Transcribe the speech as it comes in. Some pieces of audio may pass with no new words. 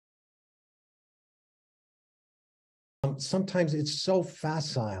Sometimes it's so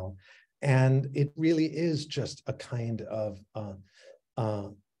facile, and it really is just a kind of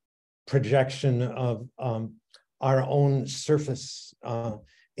projection of our own surface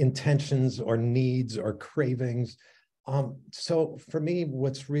intentions or needs or cravings. So for me,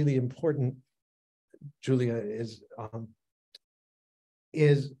 what's really important, Julia,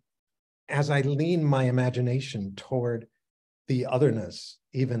 is as I lean my imagination toward the otherness,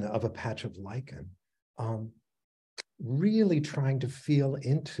 even of a patch of lichen, really trying to feel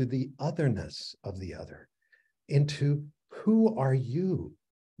into the otherness of the other, into who are you?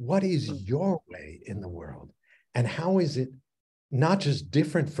 What is your way in the world? And how is it not just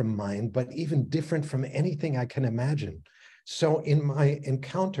different from mine, but even different from anything I can imagine? So in my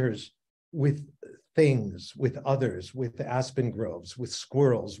encounters with things, with others, with aspen groves, with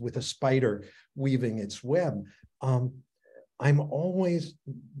squirrels, with a spider weaving its web, I'm always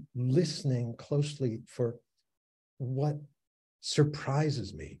listening closely for what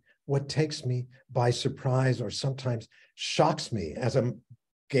surprises me, what takes me by surprise or sometimes shocks me as I'm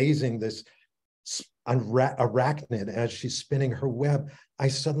gazing this arachnid as she's spinning her web. I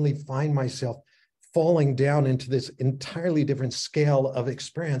suddenly find myself falling down into this entirely different scale of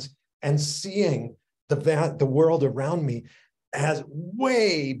experience and seeing the world around me as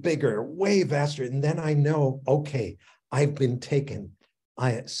way bigger, way vaster. And then I know, okay, I've been taken.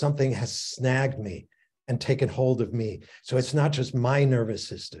 Something has snagged me and taken hold of me. So it's not just my nervous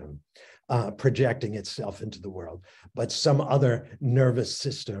system projecting itself into the world, but some other nervous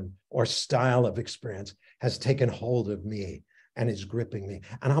system or style of experience has taken hold of me and is gripping me.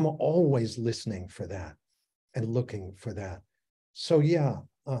 And I'm always listening for that and looking for that. So yeah,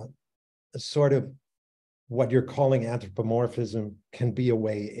 sort of what you're calling anthropomorphism can be a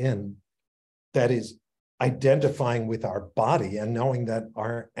way in that is identifying with our body and knowing that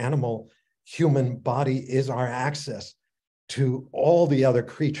our animal human body is our access to all the other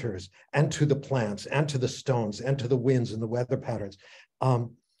creatures and to the plants and to the stones and to the winds and the weather patterns.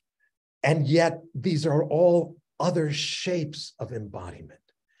 And yet these are all other shapes of embodiment,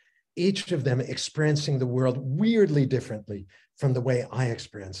 each of them experiencing the world weirdly differently from the way I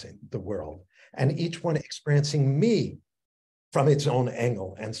experience the world, and each one experiencing me from its own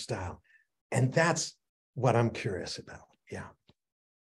angle and style. And that's what I'm curious about. Yeah.